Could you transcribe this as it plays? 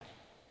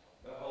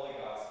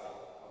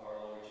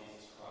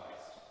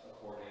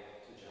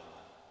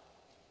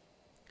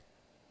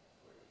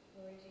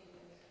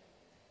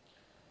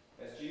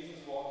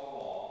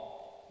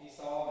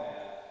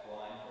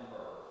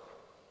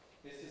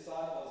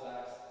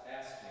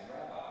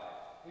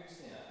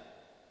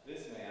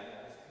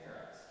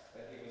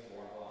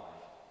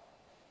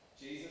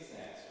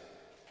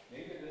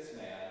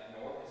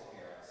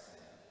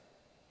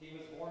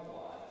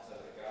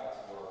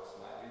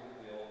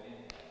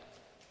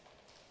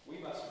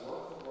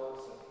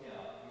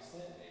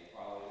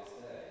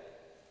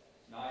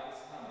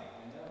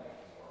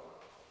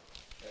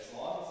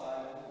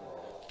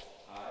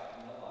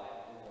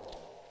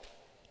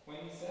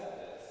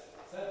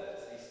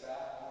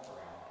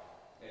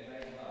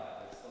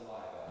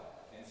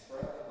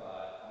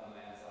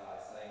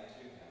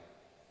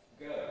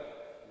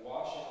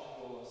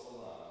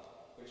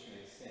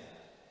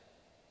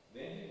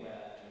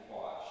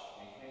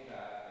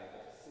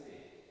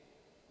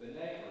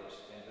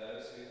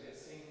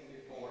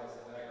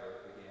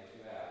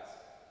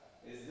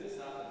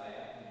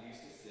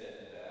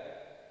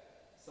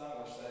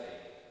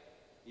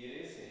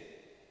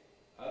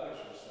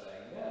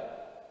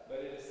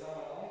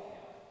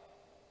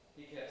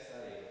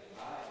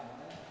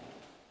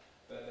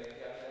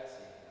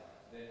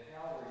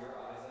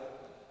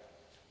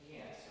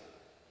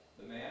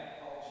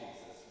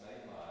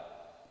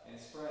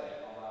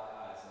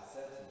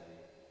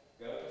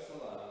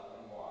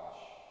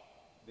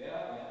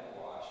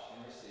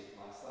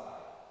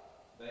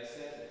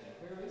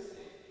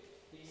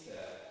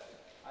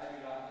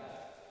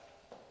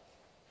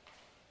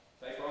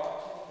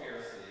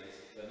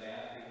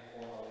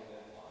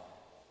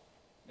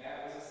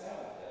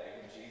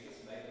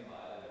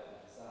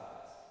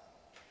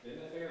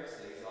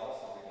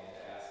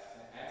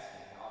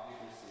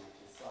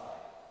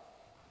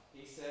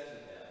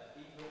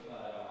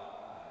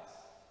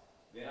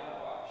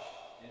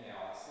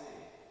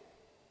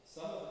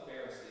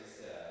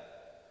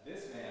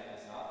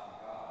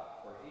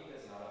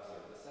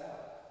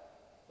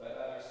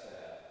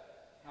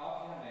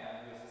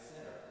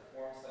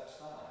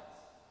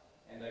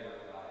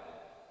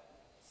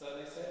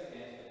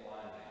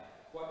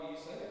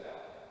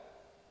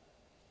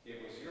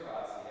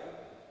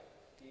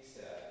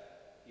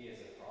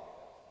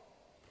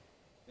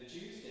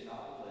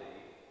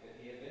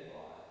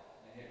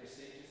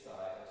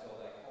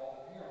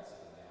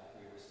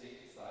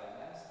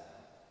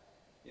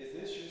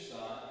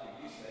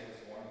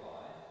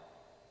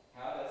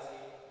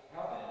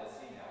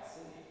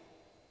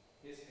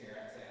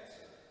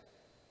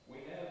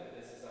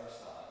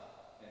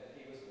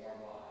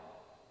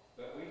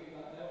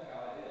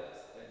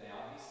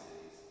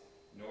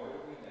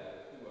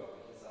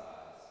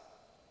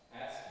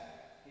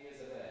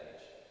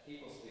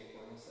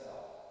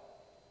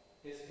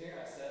His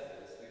parents said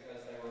this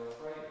because they were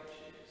afraid of the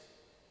Jews,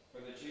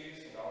 for the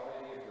Jews had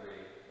already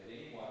agreed that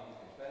anyone who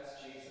confessed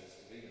Jesus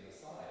to be the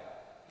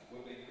Messiah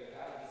would be put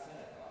out of the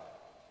synagogue.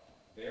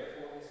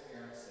 Therefore his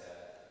parents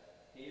said,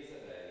 "He is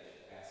of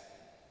age, ask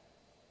him."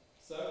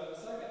 So the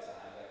second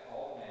time they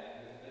called a man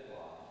who had been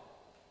blind,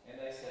 and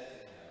they said to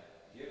him,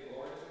 "Give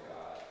glory to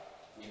God.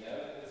 We know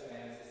that this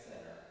man is a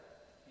sinner."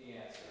 He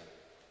answered,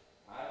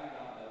 "I do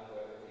not know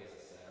whether he is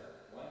a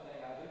sinner. One thing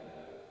I do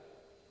know,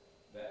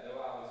 that though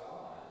I was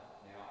blind,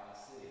 now I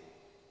see."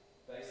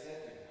 They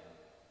said to him,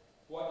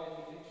 "What did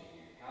he do to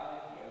you? How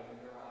did he open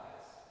your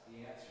eyes?"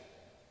 He answered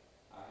them,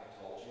 "I have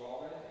told you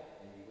already,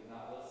 and you would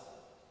not listen.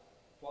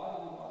 Why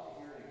do you want to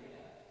hear it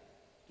again?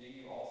 Do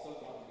you also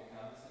want to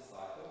become his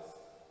disciples?"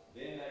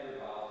 Then they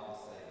reviled him,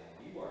 saying,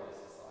 "You are his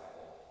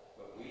disciple,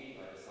 but we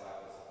are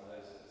disciples of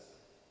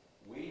Moses.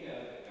 We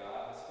know that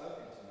God has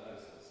spoken to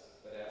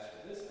Moses, but as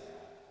for this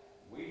man,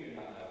 we do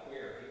not know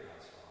where he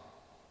comes from."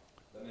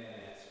 The man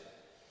answered,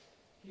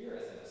 "Here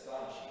is an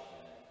astonishing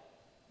thing.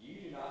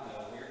 You do not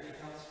know where he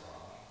comes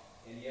from,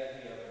 and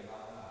yet he opened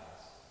my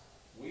eyes.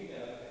 We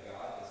know that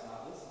God does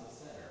not listen to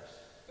sinners,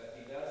 but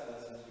he does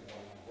listen to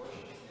one who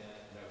worships him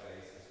and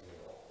obeys his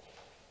will.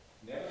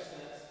 Never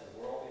since the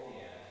world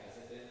began has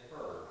it been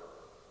heard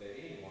that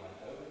anyone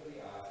opened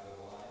the eyes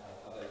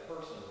of a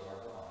person born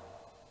blind.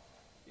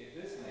 If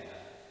this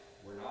man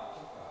were not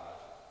from God,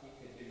 he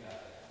could do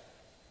nothing."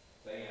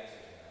 They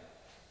answered him,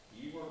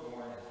 "You were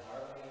born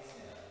entirely in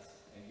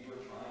sins, and you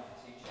are trying to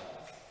teach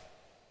us?"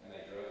 And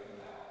they drove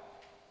him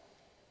out.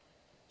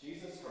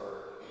 Jesus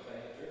heard that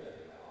they had driven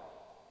him out,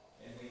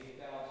 and when he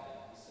found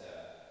him, he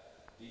said,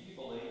 "Do you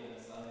believe in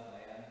the Son of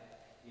Man?"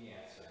 He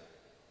answered,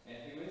 "And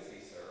who is he,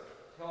 sir?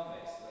 Tell me,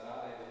 so that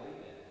I may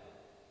believe in him."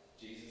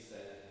 Jesus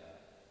said to him,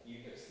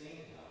 "You have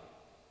seen him,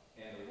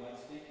 and the one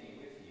speaking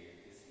with you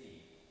is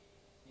he."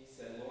 He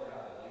said, "Lord,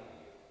 I believe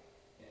you."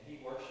 And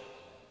he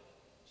worshipped him.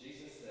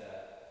 Jesus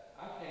said,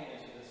 "I came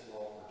into this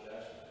world for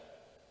judgment,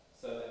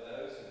 so that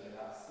those who do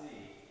not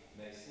see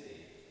may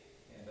see,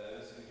 and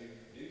those who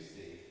do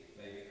see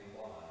may become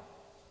blind."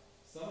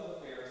 Some of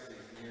the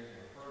Pharisees near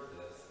him heard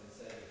this and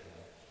said to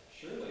him,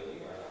 "Surely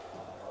we are not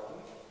blind, are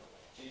we?"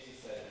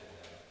 Jesus said to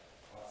them,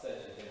 "I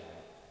said to them,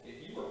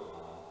 if you were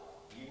blind,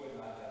 you would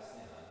not have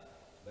sinned.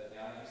 But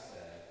now you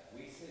say,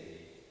 'We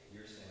see,'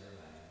 your sin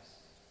remains."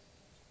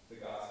 The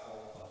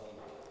Gospel of the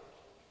Lord.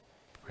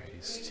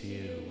 Praise to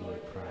you,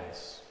 Lord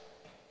Christ.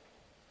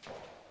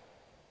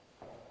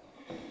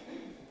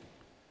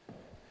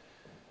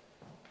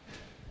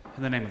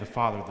 In the name of the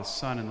Father, the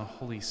Son, and the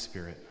Holy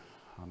Spirit.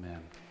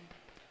 Amen.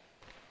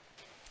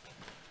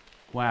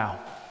 Wow.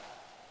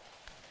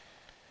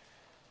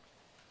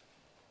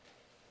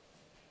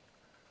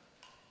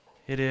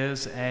 It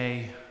is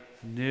a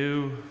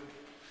new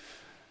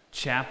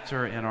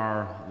chapter in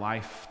our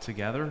life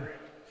together.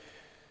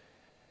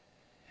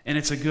 And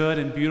it's a good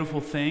and beautiful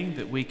thing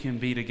that we can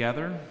be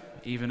together,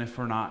 even if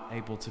we're not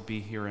able to be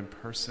here in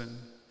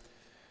person.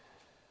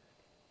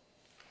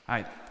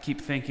 I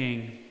keep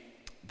thinking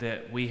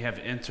that we have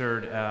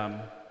entered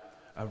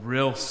a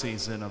real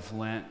season of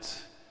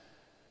Lent.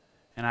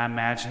 And I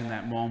imagine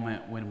that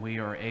moment when we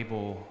are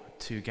able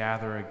to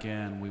gather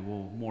again, we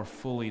will more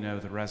fully know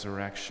the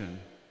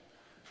resurrection.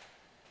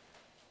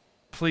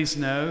 Please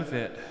know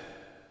that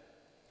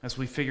as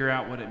we figure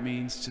out what it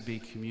means to be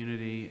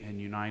community and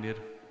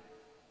united,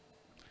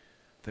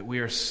 that we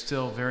are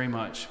still very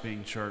much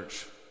being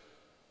church.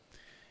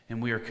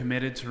 And we are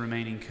committed to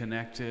remaining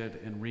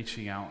connected and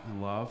reaching out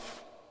in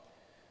love.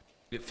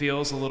 It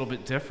feels a little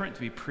bit different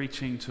to be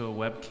preaching to a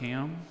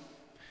webcam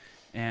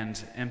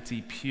and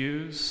empty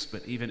pews,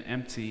 but even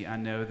empty, I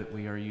know that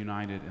we are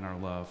united in our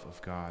love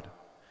of God.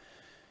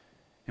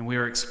 And we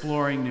are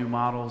exploring new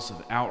models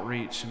of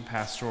outreach and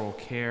pastoral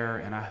care,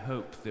 and I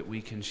hope that we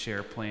can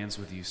share plans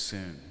with you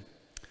soon.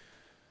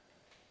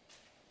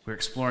 We're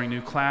exploring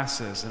new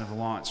classes and have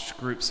launched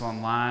groups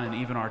online, and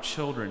even our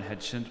children had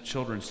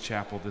children's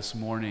chapel this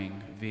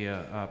morning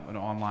via an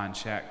online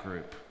chat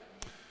group.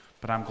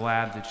 But I'm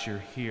glad that you're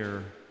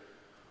here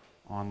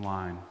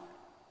online.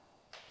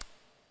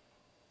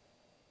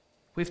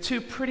 We have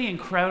two pretty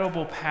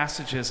incredible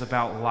passages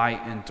about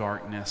light and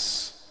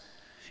darkness.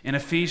 In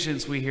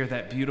Ephesians, we hear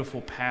that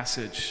beautiful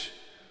passage,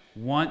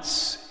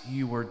 "Once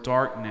you were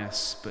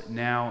darkness, but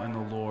now in the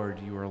Lord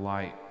you are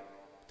light.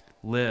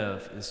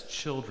 Live as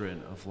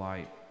children of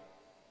light.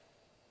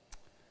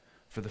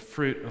 For the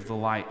fruit of the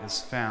light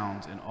is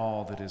found in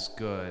all that is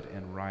good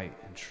and right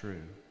and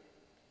true.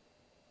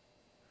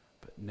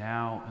 But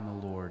now in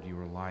the Lord you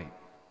are light."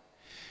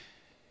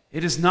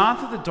 It is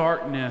not that the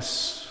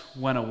darkness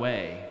went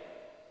away.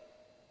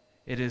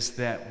 It is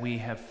that we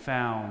have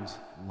found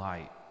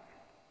light.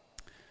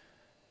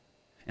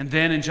 And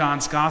then in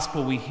John's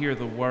Gospel, we hear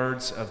the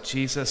words of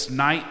Jesus,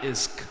 "Night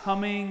is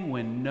coming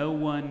when no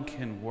one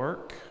can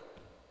work.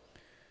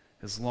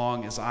 As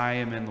long as I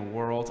am in the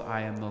world,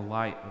 I am the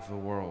light of the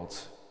world."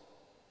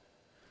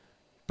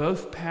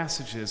 Both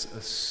passages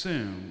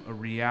assume a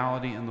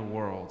reality in the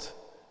world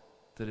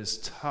that is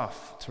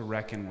tough to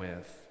reckon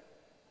with: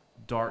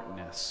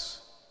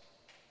 darkness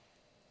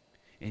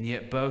and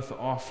yet both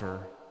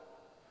offer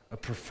a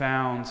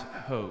profound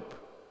hope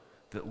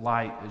that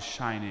light is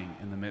shining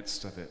in the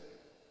midst of it.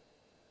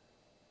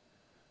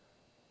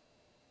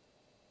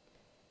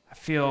 I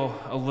feel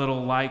a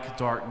little like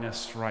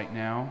darkness right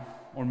now,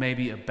 or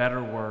maybe a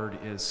better word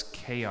is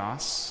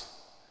chaos.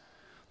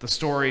 The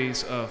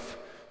stories of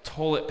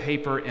toilet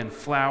paper and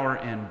flour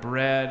and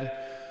bread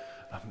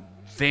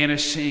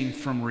vanishing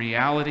from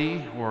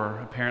reality, or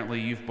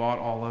apparently you've bought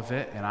all of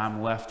it and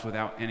I'm left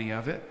without any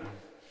of it.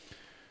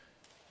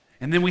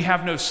 And then we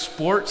have no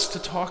sports to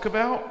talk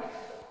about.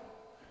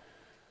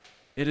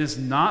 It is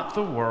not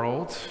the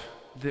world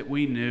that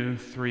we knew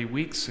 3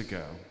 weeks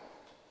ago.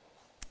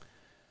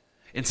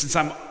 And since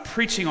I'm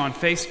preaching on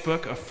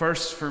Facebook, a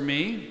first for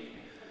me,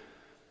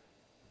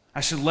 I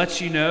should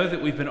let you know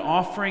that we've been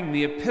offering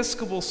the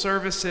Episcopal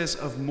services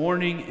of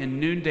morning and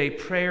noonday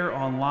prayer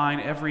online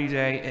every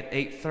day at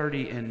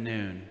 8:30 and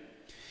noon.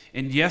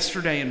 And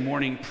yesterday in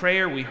morning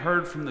prayer, we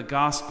heard from the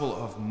Gospel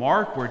of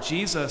Mark, where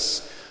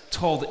Jesus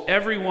told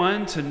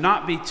everyone to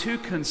not be too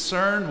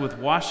concerned with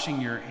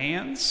washing your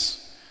hands.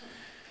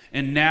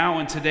 And now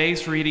in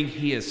today's reading,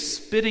 he is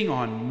spitting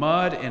on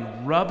mud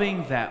and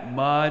rubbing that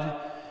mud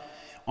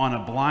on a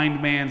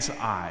blind man's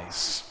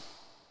eyes.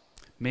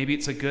 Maybe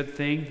it's a good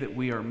thing that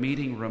we are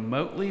meeting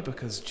remotely,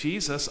 because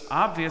Jesus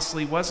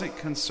obviously wasn't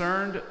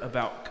concerned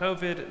about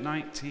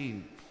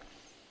COVID-19.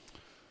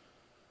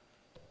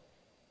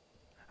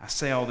 I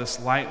say all this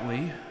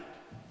lightly.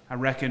 I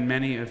reckon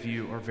many of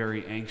you are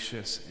very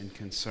anxious and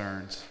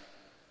concerned.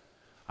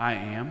 I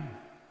am.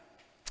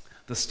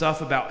 The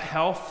stuff about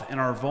health and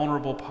our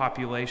vulnerable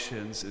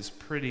populations is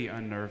pretty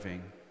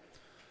unnerving.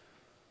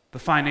 The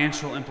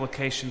financial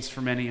implications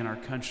for many in our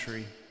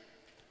country,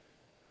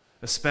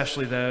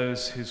 especially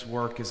those whose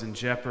work is in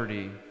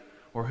jeopardy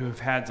or who have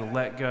had to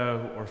let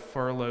go or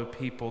furlough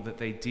people that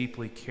they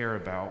deeply care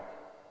about.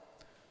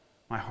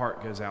 My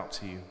heart goes out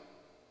to you.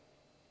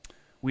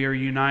 We are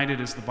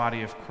united as the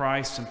body of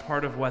Christ, and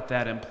part of what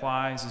that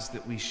implies is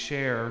that we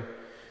share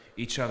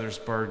each other's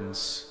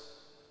burdens.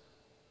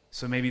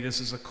 So maybe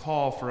this is a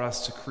call for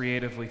us to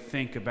creatively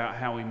think about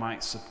how we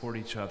might support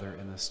each other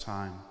in this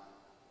time.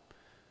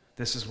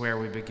 This is where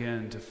we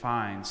begin to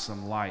find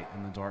some light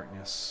in the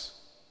darkness.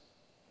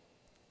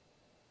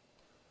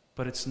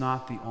 But it's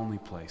not the only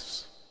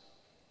place.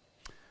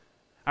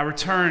 I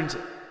returned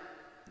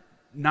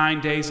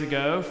 9 days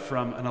ago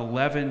from an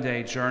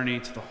 11-day journey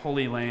to the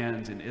Holy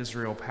Land in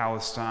Israel,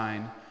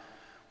 Palestine,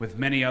 with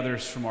many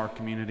others from our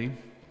community.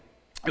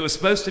 It was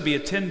supposed to be a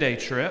 10-day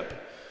trip,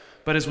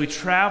 but as we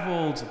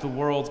traveled, the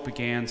world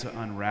began to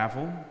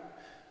unravel.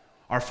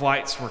 Our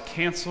flights were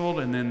canceled,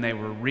 and then they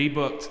were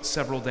rebooked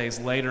several days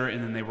later,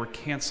 and then they were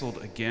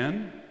canceled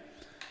again.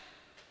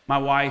 My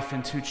wife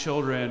and 2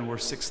 children were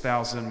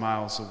 6,000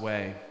 miles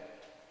away.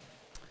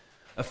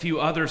 A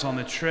few others on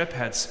the trip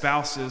had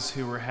spouses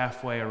who were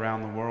halfway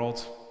around the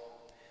world.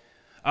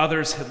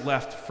 Others had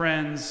left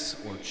friends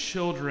or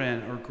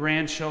children or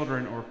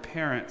grandchildren or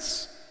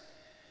parents.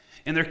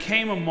 And there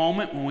came a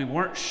moment when we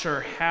weren't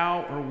sure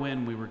how or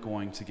when we were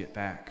going to get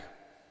back.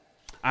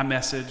 I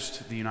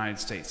messaged the United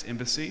States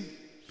Embassy.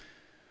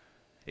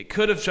 It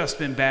could have just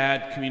been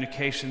bad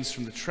communications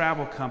from the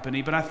travel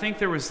company, but I think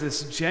there was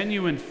this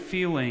genuine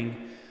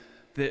feeling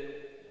that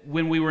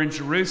when we were in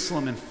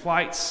Jerusalem and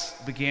flights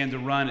began to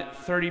run at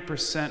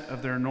 30%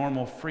 of their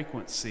normal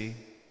frequency,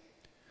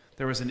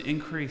 there was an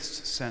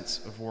increased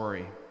sense of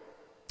worry.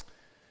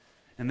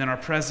 And then our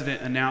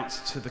president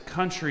announced to the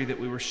country that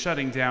we were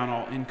shutting down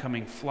all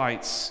incoming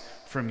flights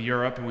from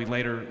Europe, and we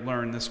later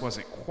learned this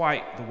wasn't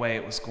quite the way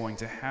it was going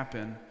to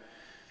happen.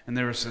 And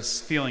there was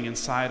this feeling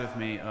inside of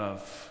me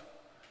of,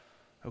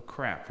 oh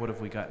crap, what have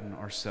we gotten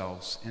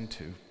ourselves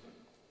into?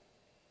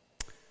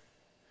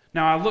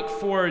 Now, I look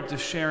forward to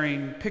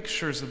sharing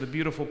pictures of the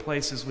beautiful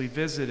places we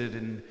visited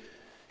and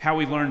how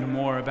we learned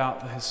more about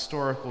the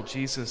historical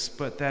Jesus,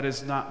 but that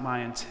is not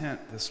my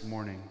intent this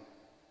morning.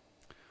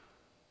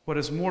 What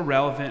is more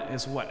relevant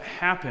is what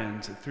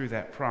happened through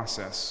that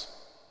process.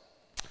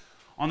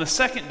 On the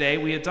second day,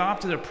 we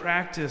adopted a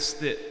practice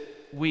that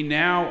we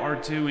now are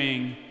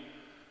doing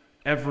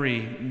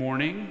every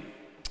morning.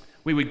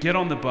 We would get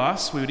on the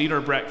bus, we would eat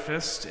our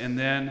breakfast, and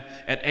then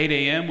at 8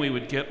 a.m. we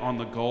would get on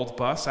the gold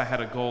bus. I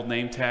had a gold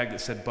name tag that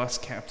said Bus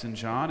Captain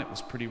John. It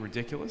was pretty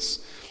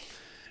ridiculous.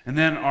 And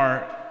then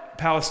our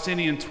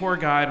Palestinian tour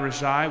guide,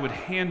 Rajai, would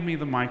hand me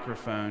the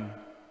microphone,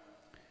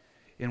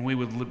 and we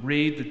would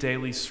read the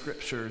daily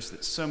scriptures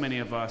that so many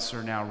of us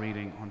are now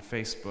reading on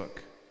Facebook,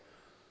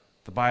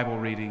 the Bible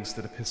readings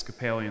that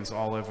Episcopalians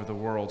all over the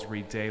world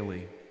read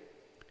daily.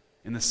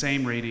 In the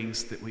same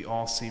readings that we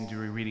all seem to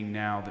be reading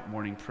now, that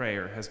morning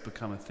prayer has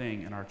become a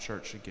thing in our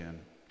church again.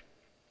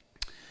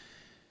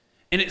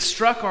 And it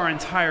struck our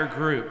entire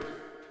group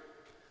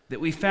that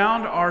we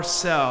found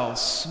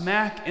ourselves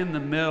smack in the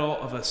middle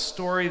of a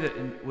story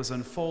that was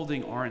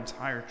unfolding our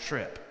entire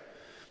trip.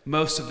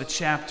 Most of the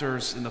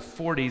chapters in the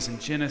 40s in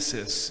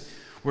Genesis,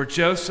 where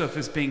Joseph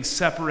is being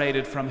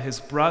separated from his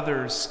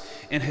brothers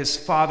and his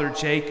father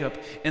Jacob,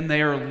 and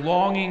they are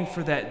longing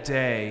for that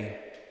day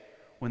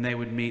when they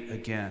would meet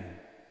again.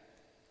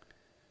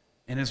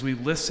 And as we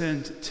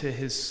listened to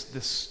this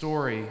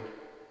story,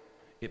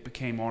 it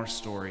became our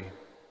story.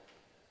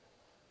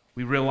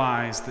 We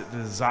realized that the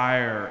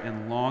desire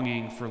and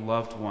longing for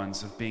loved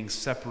ones, of being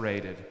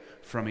separated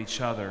from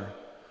each other,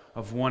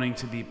 of wanting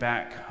to be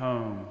back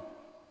home,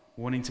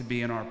 wanting to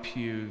be in our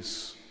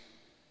pews,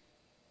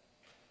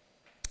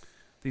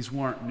 these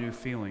weren't new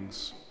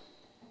feelings.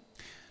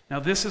 Now,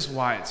 this is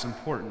why it's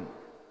important.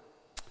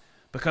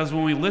 Because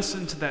when we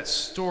listened to that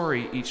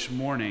story each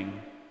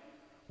morning,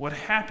 what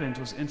happened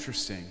was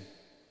interesting.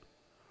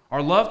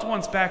 Our loved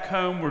ones back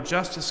home were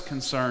just as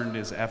concerned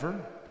as ever,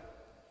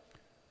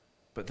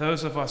 but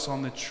those of us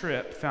on the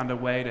trip found a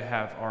way to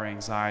have our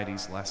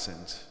anxieties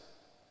lessened.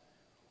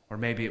 Or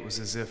maybe it was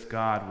as if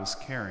God was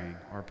carrying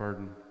our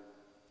burden.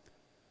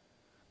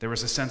 There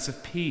was a sense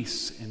of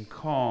peace and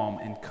calm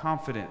and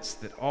confidence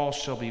that all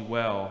shall be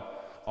well,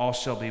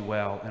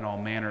 and all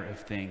manner of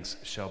things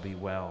shall be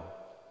well.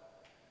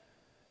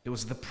 It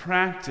was the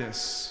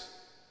practice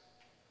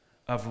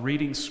of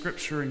reading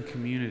Scripture in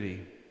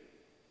community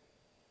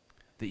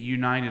that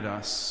united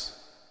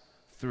us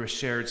through a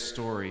shared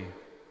story,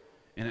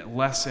 and it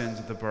lessened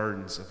the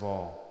burdens of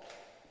all.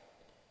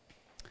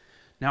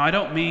 Now, I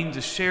don't mean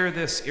to share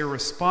this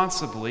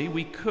irresponsibly.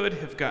 We could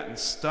have gotten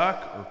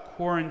stuck or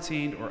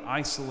quarantined or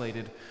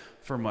isolated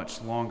for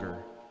much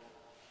longer.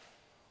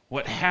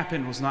 What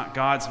happened was not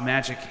God's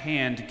magic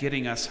hand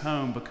getting us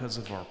home because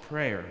of our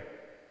prayer.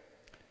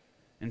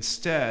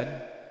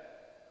 Instead,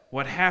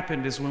 what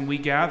happened is when we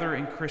gather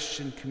in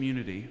Christian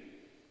community,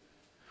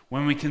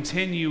 when we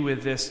continue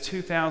with this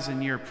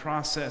 2,000-year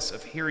process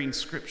of hearing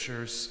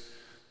Scriptures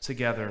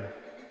together,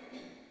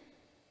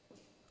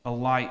 a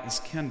light is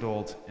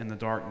kindled in the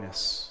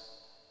darkness.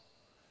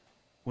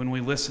 When we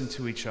listen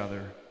to each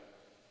other,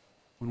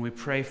 when we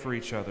pray for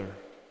each other,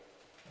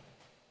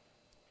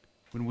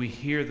 when we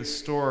hear the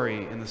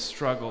story and the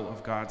struggle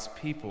of God's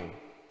people,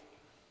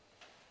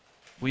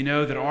 we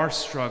know that our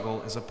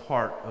struggle is a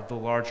part of the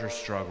larger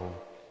struggle,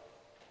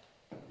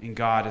 and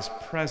God is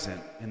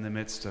present in the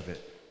midst of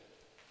it.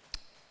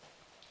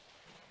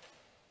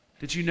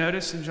 Did you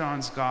notice in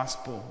John's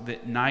Gospel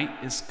that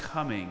night is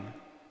coming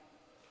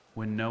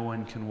when no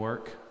one can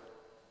work?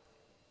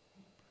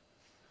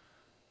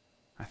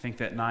 I think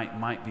that night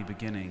might be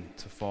beginning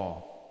to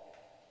fall.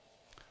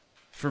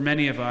 For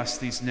many of us,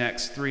 these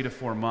next 3 to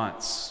 4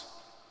 months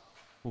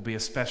will be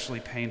especially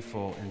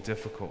painful and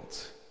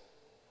difficult.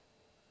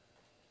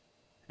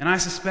 And I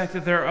suspect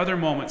that there are other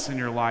moments in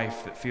your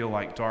life that feel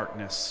like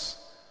darkness.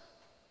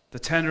 The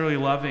tenderly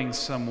loving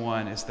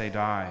someone as they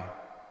die,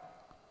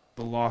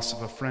 the loss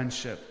of a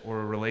friendship or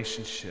a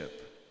relationship,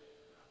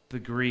 the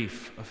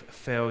grief of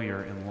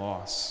failure and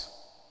loss.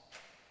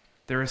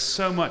 There is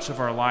so much of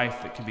our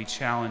life that can be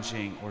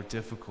challenging or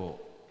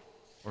difficult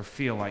or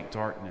feel like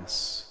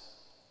darkness.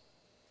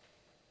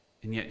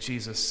 And yet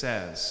Jesus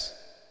says,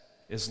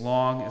 as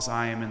long as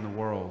I am in the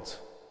world,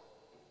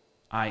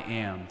 I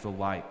am the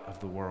light of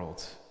the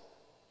world.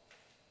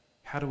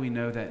 How do we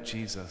know that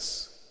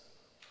Jesus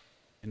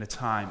in a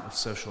time of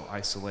social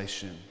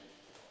isolation?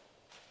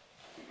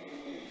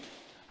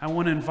 I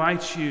want to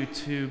invite you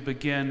to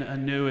begin a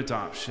new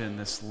adoption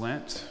this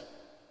Lent.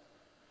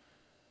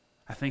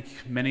 I think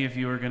many of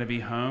you are going to be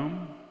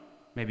home,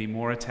 maybe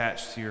more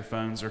attached to your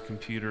phones or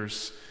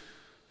computers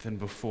than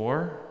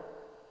before,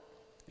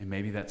 and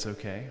maybe that's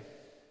okay.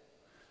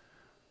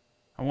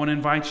 I want to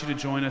invite you to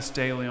join us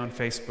daily on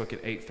Facebook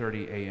at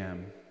 8:30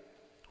 a.m.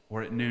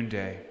 or at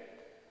noonday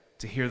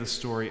to hear the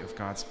story of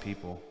God's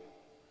people.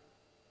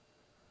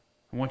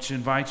 I want to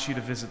invite you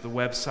to visit the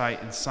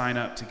website and sign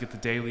up to get the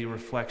daily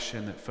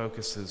reflection that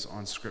focuses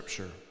on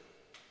Scripture.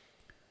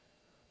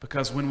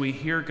 Because when we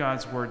hear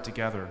God's word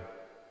together,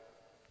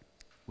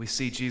 we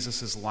see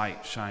Jesus'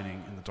 light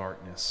shining in the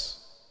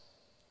darkness.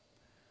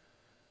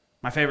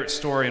 My favorite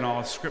story in all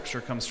of Scripture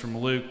comes from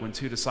Luke when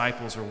 2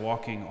 disciples are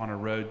walking on a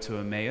road to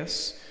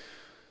Emmaus.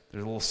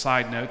 There's a little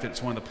side note that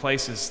it's one of the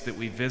places that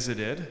we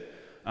visited,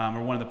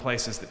 or one of the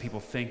places that people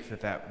think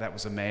that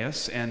was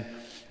Emmaus. And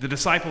the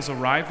disciples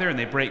arrive there and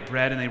they break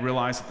bread and they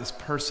realize that this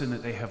person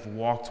that they have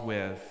walked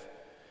with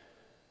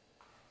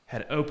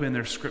had opened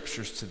their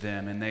Scriptures to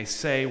them. And they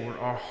say, were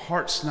our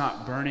hearts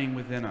not burning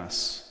within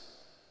us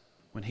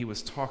when he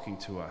was talking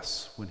to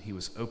us, when he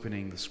was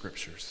opening the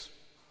Scriptures?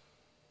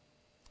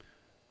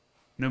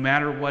 No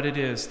matter what it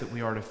is that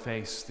we are to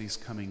face these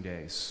coming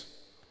days,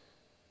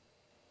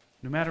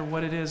 no matter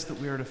what it is that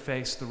we are to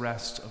face the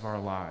rest of our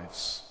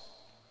lives,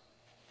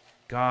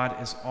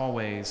 God is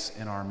always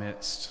in our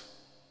midst.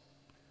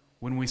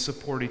 When we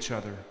support each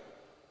other,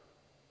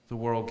 the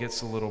world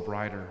gets a little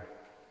brighter.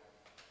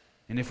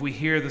 And if we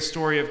hear the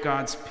story of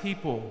God's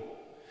people,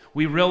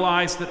 we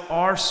realize that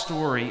our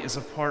story is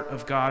a part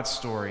of God's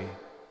story,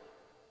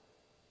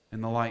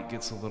 and the light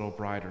gets a little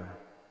brighter.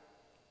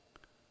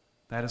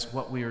 That is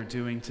what we are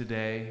doing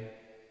today.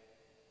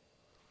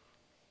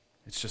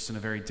 It's just in a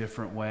very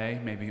different way,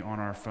 maybe on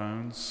our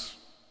phones,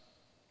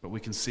 but we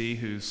can see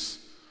who's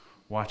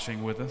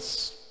watching with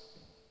us.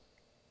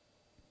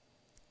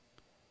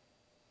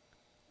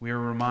 we are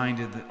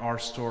reminded that our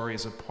story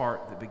is a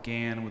part that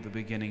began with the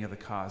beginning of the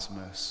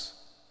cosmos.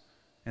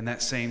 And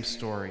that same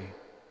story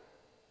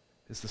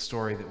is the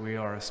story that we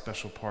are a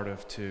special part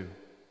of too.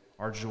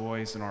 Our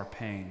joys and our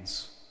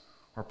pains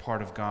are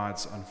part of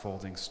God's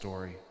unfolding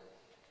story.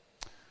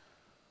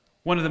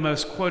 One of the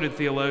most quoted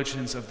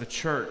theologians of the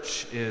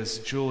church is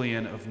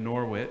Julian of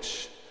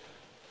Norwich.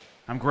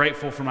 I'm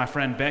grateful for my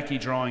friend Becky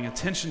drawing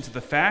attention to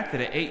the fact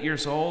that at 8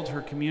 years old,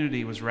 her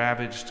community was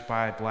ravaged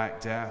by Black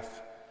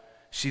Death.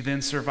 She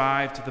then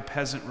survived the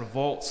peasant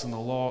revolts and the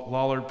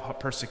Lollard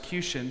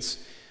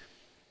persecutions,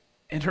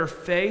 and her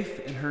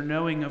faith and her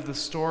knowing of the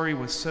story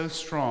was so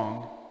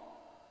strong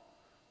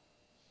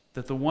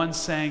that the one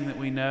saying that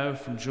we know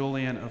from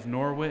Julian of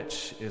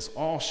Norwich is,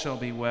 all shall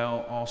be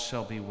well,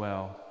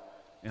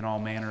 and all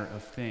manner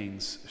of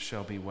things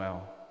shall be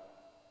well.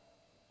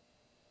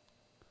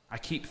 I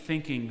keep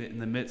thinking that in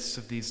the midst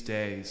of these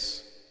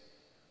days,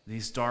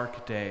 these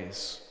dark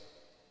days,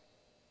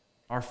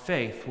 our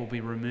faith will be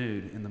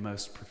renewed in the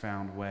most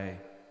profound way.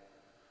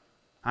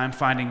 I'm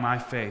finding my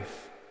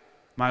faith,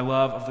 my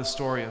love of the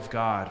story of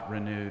God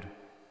renewed.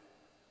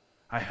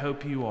 I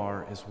hope you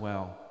are as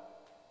well.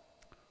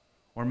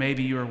 Or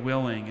maybe you are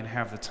willing and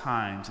have the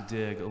time to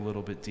dig a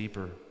little bit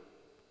deeper.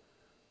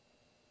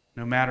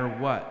 No matter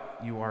what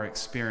you are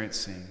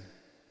experiencing,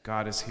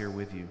 God is here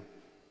with you.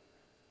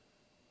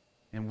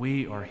 And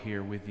we are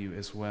here with you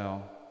as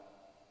well.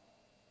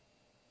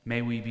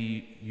 May we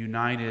be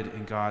united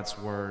in God's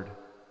word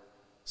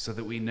so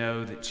that we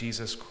know that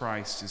Jesus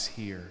Christ is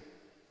here,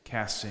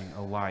 casting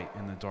a light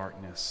in the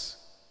darkness,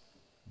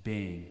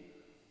 being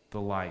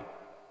the light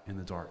in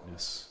the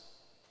darkness.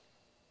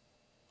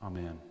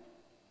 Amen.